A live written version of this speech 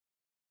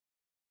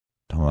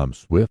Tom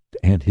Swift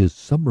and His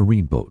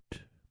Submarine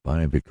Boat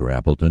by Victor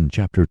Appleton.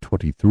 Chapter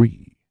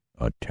 23.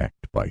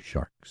 Attacked by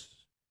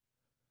Sharks.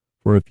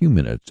 For a few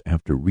minutes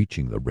after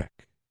reaching the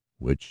wreck,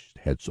 which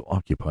had so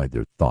occupied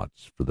their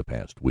thoughts for the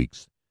past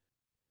weeks,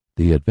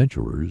 the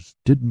adventurers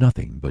did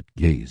nothing but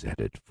gaze at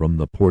it from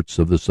the ports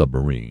of the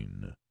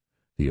submarine.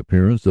 The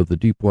appearance of the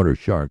deep-water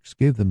sharks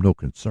gave them no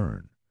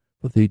concern,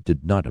 for they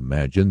did not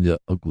imagine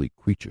the ugly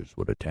creatures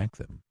would attack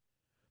them.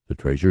 The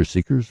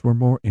treasure-seekers were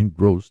more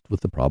engrossed with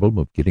the problem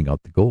of getting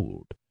out the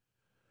gold.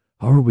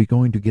 "How are we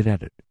going to get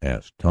at it?"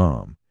 asked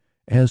Tom,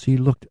 as he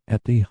looked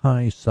at the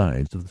high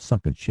sides of the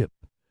sunken ship,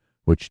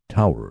 which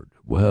towered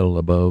well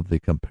above the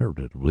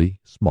comparatively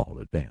small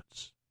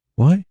Advance.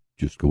 "Why,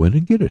 just go in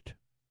and get it,"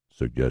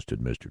 suggested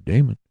Mr.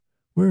 Damon.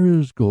 "Where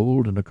is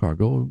gold and a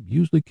cargo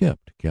usually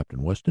kept,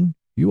 Captain Weston?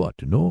 You ought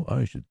to know,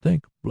 I should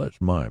think. Bless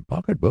my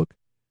pocketbook."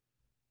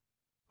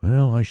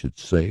 "Well, I should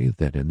say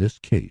that in this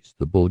case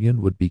the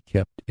bullion would be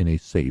kept in a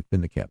safe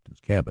in the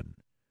captain's cabin,"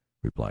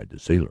 replied the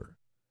sailor,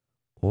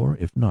 "or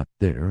if not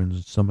there, in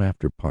some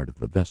after part of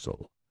the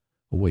vessel,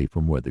 away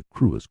from where the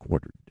crew is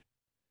quartered.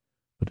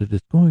 But it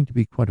is going to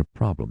be quite a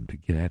problem to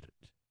get at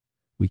it.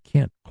 We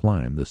can't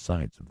climb the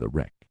sides of the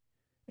wreck,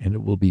 and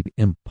it will be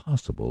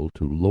impossible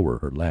to lower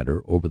her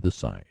ladder over the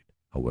side.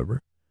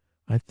 However,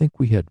 I think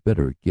we had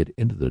better get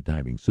into the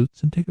diving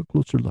suits and take a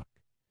closer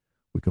look.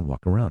 We can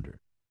walk around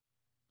her."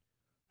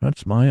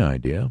 "That's my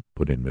idea,"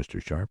 put in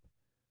Mr. Sharp.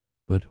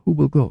 "But who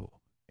will go,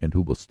 and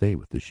who will stay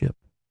with the ship?"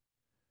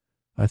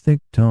 "I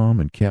think Tom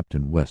and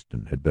Captain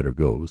Weston had better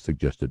go,"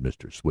 suggested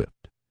Mr.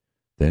 Swift.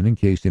 "Then, in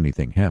case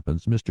anything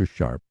happens, Mr.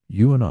 Sharp,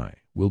 you and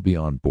I will be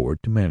on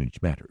board to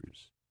manage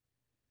matters."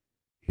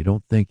 "You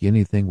don't think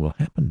anything will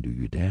happen, do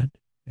you, Dad?"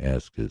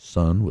 asked his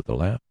son with a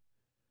laugh.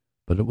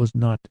 But it was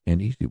not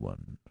an easy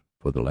one,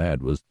 for the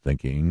lad was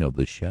thinking of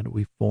the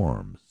shadowy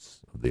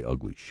forms of the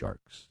ugly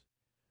sharks.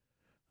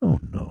 "Oh,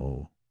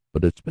 no,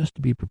 but it's best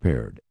to be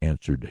prepared,"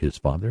 answered his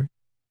father.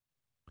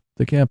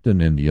 The captain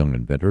and the young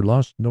inventor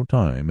lost no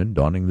time in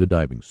donning the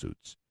diving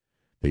suits.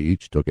 They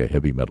each took a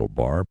heavy metal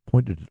bar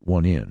pointed at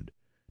one end,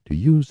 to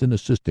use in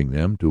assisting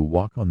them to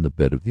walk on the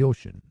bed of the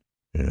ocean,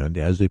 and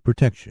as a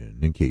protection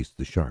in case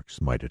the sharks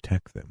might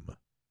attack them.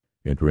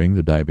 Entering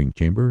the diving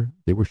chamber,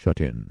 they were shut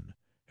in,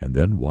 and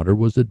then water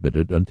was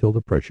admitted until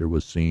the pressure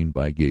was seen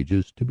by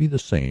gauges to be the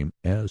same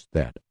as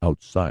that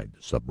outside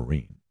the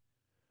submarine.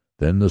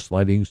 Then the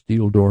sliding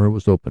steel door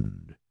was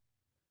opened.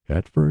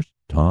 At first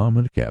Tom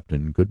and the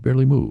captain could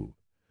barely move,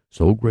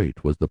 so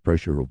great was the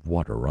pressure of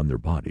water on their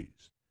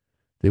bodies.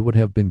 They would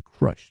have been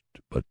crushed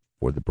but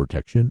for the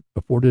protection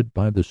afforded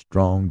by the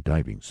strong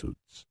diving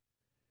suits.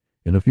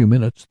 In a few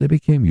minutes they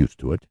became used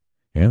to it,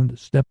 and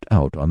stepped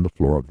out on the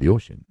floor of the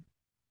ocean.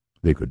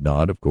 They could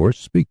not, of course,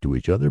 speak to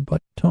each other,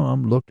 but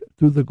Tom looked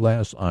through the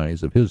glass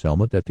eyes of his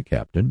helmet at the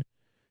captain,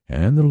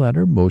 and the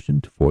latter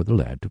motioned for the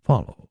lad to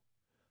follow.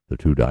 The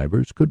two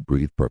divers could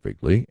breathe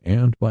perfectly,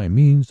 and by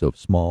means of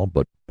small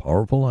but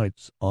powerful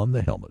lights on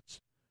the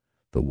helmets,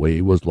 the way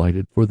was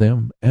lighted for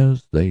them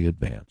as they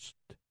advanced.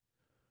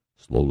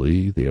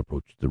 Slowly they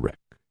approached the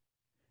wreck,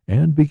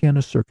 and began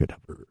a circuit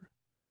of her.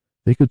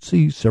 They could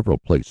see several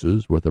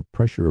places where the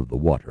pressure of the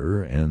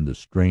water and the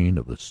strain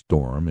of the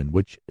storm in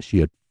which she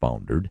had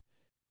foundered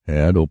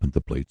had opened the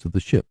plates of the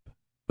ship,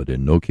 but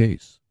in no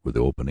case were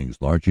the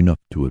openings large enough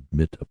to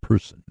admit a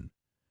person.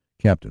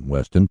 Captain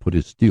Weston put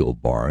his steel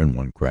bar in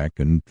one crack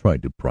and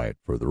tried to pry it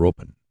further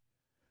open,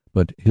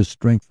 but his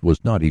strength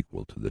was not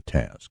equal to the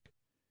task.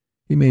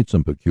 He made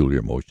some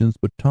peculiar motions,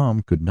 but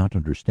Tom could not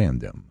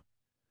understand them.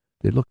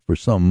 They looked for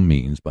some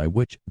means by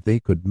which they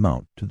could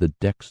mount to the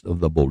decks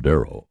of the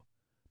Boldero,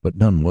 but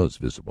none was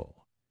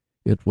visible.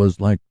 It was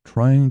like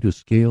trying to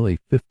scale a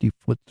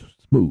 50-foot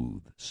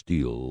smooth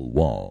steel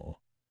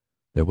wall.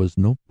 There was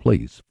no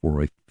place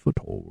for a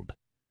foothold.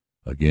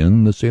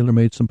 Again the sailor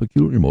made some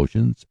peculiar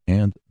motions,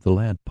 and the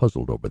lad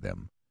puzzled over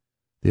them.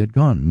 They had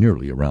gone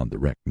nearly around the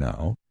wreck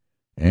now,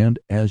 and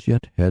as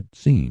yet had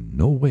seen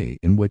no way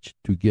in which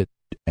to get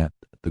at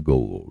the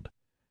gold.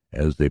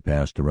 As they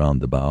passed around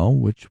the bow,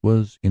 which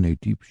was in a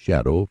deep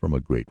shadow from a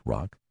great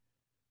rock,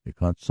 they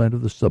caught sight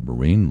of the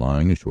submarine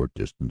lying a short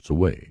distance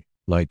away.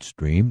 Light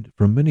streamed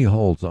from Minnie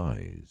Hall's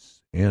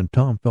eyes, and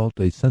Tom felt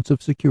a sense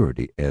of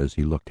security as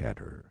he looked at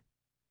her.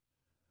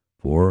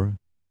 For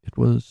it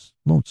was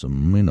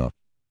lonesome enough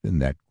in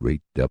that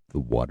great depth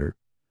of water,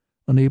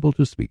 unable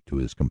to speak to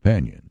his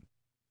companion,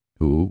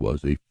 who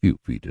was a few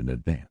feet in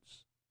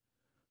advance.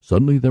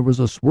 Suddenly there was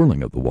a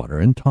swirling of the water,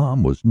 and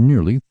Tom was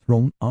nearly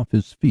thrown off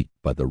his feet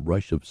by the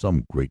rush of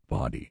some great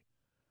body.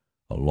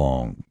 A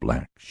long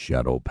black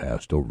shadow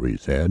passed over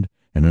his head,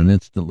 and an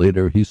instant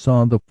later he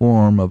saw the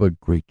form of a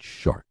great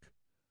shark,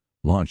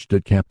 launched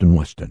at Captain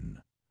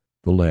Weston.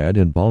 The lad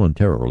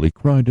involuntarily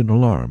cried in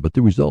alarm, but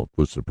the result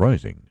was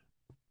surprising.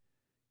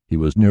 He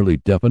was nearly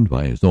deafened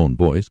by his own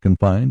voice,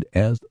 confined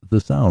as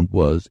the sound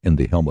was in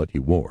the helmet he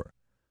wore,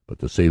 but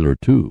the sailor,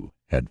 too,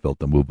 had felt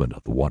the movement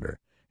of the water,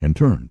 and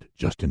turned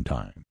just in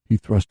time. He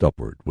thrust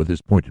upward with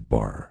his pointed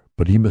bar,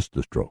 but he missed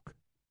the stroke,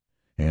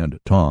 and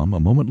Tom, a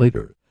moment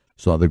later,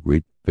 saw the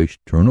great fish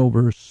turn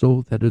over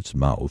so that its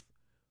mouth,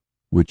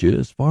 which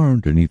is far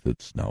underneath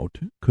its snout,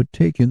 could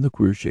take in the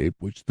queer shape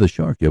which the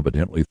shark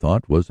evidently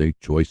thought was a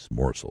choice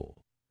morsel.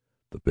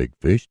 The big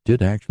fish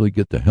did actually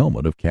get the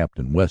helmet of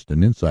Captain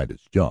Weston inside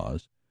its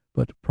jaws,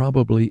 but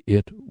probably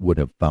it would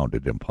have found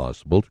it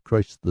impossible to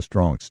crush the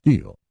strong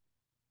steel.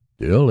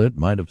 Still, it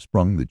might have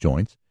sprung the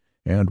joints,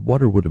 and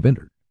water would have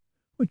entered,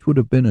 which would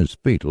have been as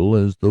fatal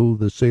as though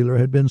the sailor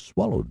had been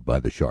swallowed by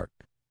the shark.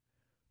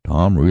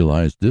 Tom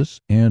realized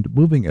this, and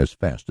moving as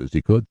fast as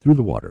he could through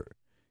the water,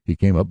 he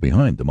came up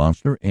behind the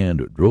monster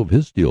and drove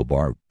his steel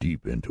bar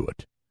deep into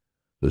it.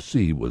 The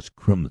sea was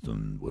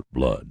crimson with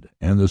blood,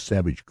 and the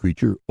savage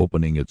creature,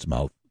 opening its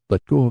mouth,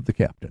 let go of the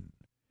captain.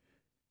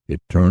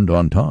 It turned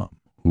on Tom,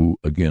 who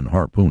again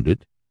harpooned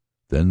it.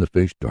 Then the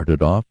fish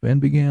darted off and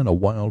began a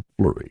wild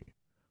flurry,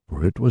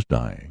 for it was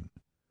dying.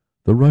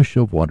 The rush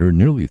of water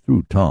nearly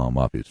threw Tom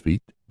off his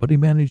feet, but he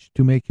managed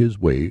to make his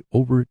way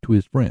over to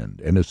his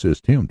friend and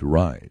assist him to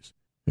rise.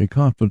 A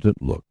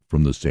confident look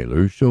from the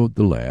sailor showed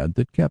the lad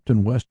that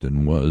Captain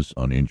Weston was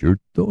uninjured,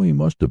 though he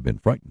must have been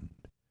frightened.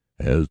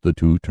 As the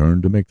two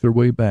turned to make their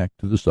way back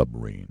to the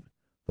submarine,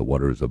 the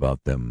waters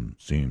about them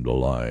seemed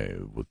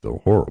alive with the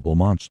horrible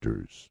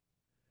monsters.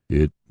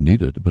 It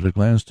needed but a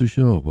glance to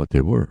show what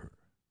they were.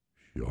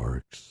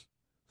 Sharks.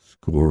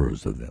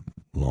 Scores of them,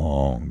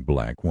 long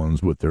black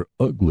ones with their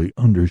ugly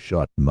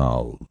undershot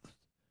mouths.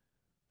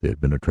 They had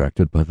been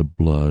attracted by the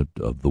blood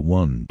of the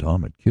one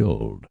Tom had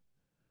killed.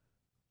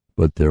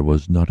 But there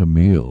was not a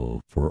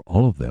meal for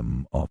all of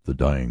them off the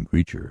dying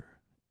creature,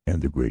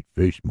 and the great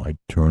fish might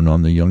turn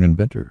on the young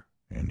inventor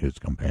and his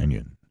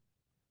companion.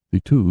 The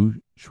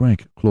two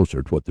shrank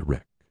closer toward the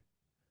wreck.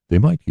 They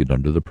might get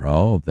under the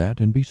prow of that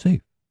and be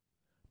safe.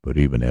 But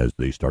even as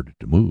they started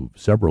to move,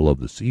 several of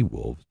the sea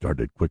wolves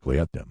darted quickly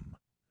at them.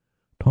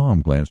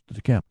 Tom glanced at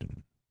the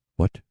captain.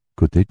 What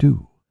could they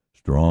do?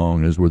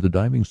 Strong as were the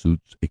diving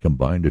suits, a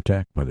combined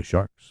attack by the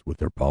sharks with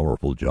their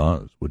powerful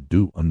jaws would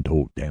do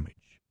untold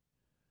damage.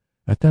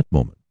 At that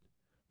moment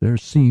there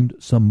seemed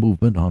some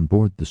movement on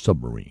board the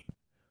submarine.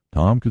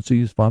 Tom could see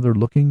his father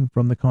looking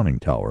from the conning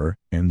tower,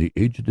 and the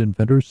aged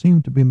inventor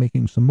seemed to be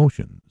making some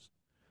motions.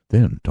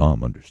 Then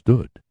Tom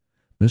understood.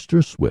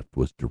 Mr. Swift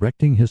was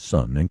directing his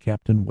son and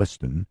Captain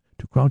Weston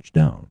to crouch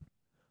down.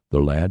 The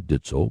lad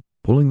did so,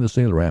 pulling the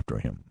sailor after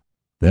him.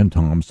 Then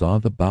Tom saw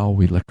the bow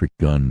electric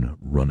gun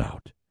run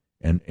out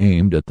and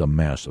aimed at the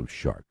mass of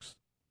sharks,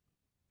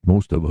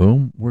 most of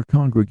whom were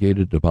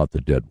congregated about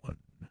the dead one.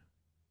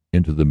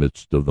 Into the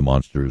midst of the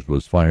monsters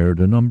was fired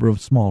a number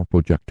of small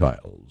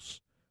projectiles,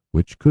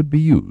 which could be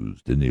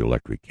used in the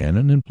electric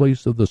cannon in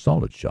place of the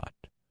solid shot.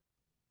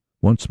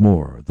 Once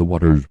more the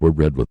waters were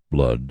red with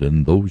blood,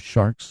 and those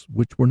sharks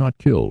which were not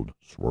killed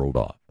swirled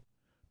off.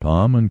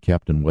 Tom and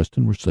Captain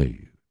Weston were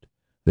saved.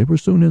 They were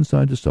soon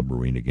inside the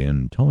submarine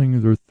again,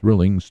 telling their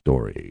thrilling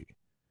story.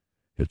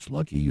 "It's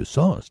lucky you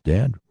saw us,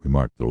 Dad,"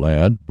 remarked the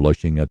lad,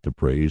 blushing at the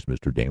praise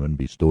Mr. Damon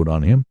bestowed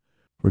on him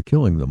for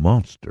killing the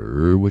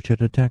monster which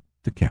had attacked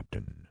the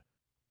captain.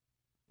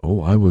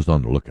 "Oh, I was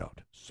on the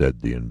lookout,"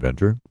 said the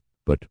inventor.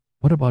 "But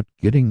what about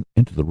getting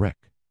into the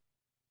wreck?"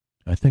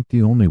 "I think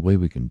the only way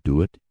we can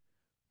do it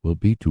will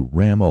be to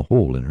ram a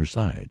hole in her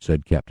side,"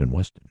 said Captain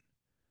Weston.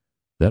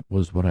 "That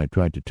was what I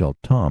tried to tell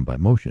Tom by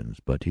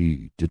motions, but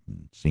he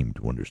didn't seem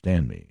to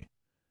understand me."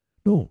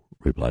 "No,"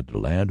 replied the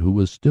lad, who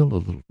was still a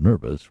little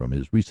nervous from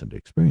his recent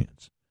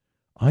experience.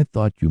 "I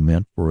thought you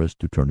meant for us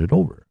to turn it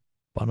over,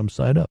 bottom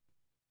side up,"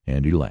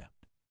 and he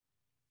laughed.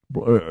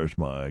 "Bless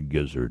my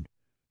gizzard,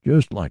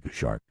 just like a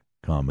shark,"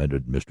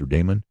 commented Mr.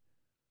 Damon.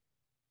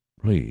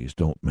 "Please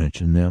don't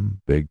mention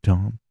them," begged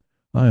Tom.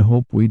 "I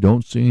hope we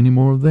don't see any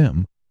more of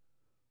them."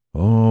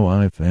 "Oh,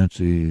 I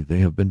fancy they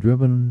have been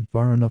driven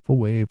far enough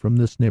away from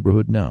this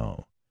neighborhood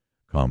now,"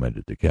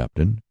 commented the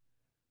captain.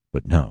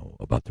 "But now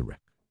about the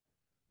wreck.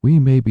 We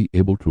may be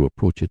able to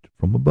approach it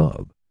from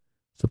above.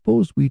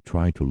 Suppose we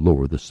try to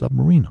lower the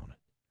submarine on it.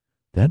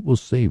 That will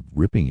save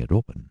ripping it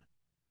open."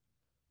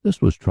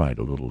 This was tried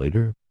a little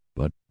later,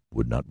 but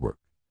would not work.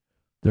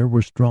 There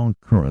were strong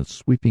currents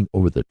sweeping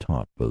over the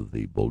top of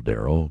the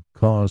Boldero,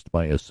 caused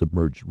by a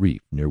submerged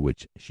reef near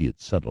which she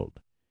had settled.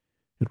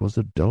 It was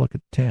a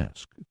delicate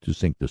task to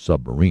sink the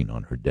submarine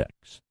on her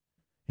decks,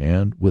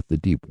 and with the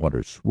deep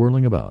water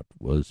swirling about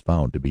was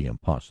found to be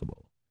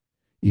impossible,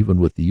 even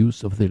with the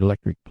use of the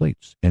electric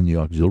plates and the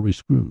auxiliary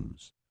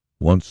screws.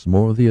 Once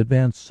more the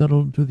Advance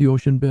settled to the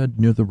ocean bed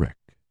near the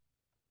wreck.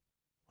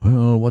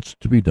 "Well, what's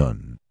to be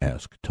done?"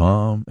 asked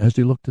Tom as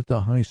he looked at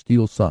the high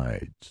steel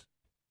sides.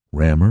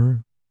 "Ram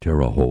her, tear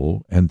a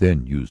hole, and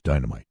then use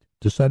dynamite,"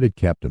 decided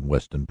Captain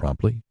Weston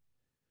promptly.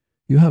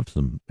 "You have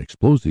some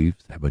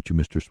explosives, haven't you,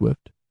 Mr.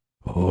 Swift?"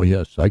 "Oh,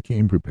 yes, I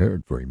came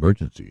prepared for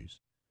emergencies."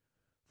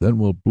 "Then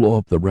we'll blow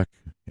up the wreck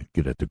and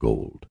get at the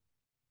gold."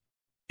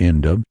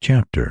 End of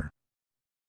chapter.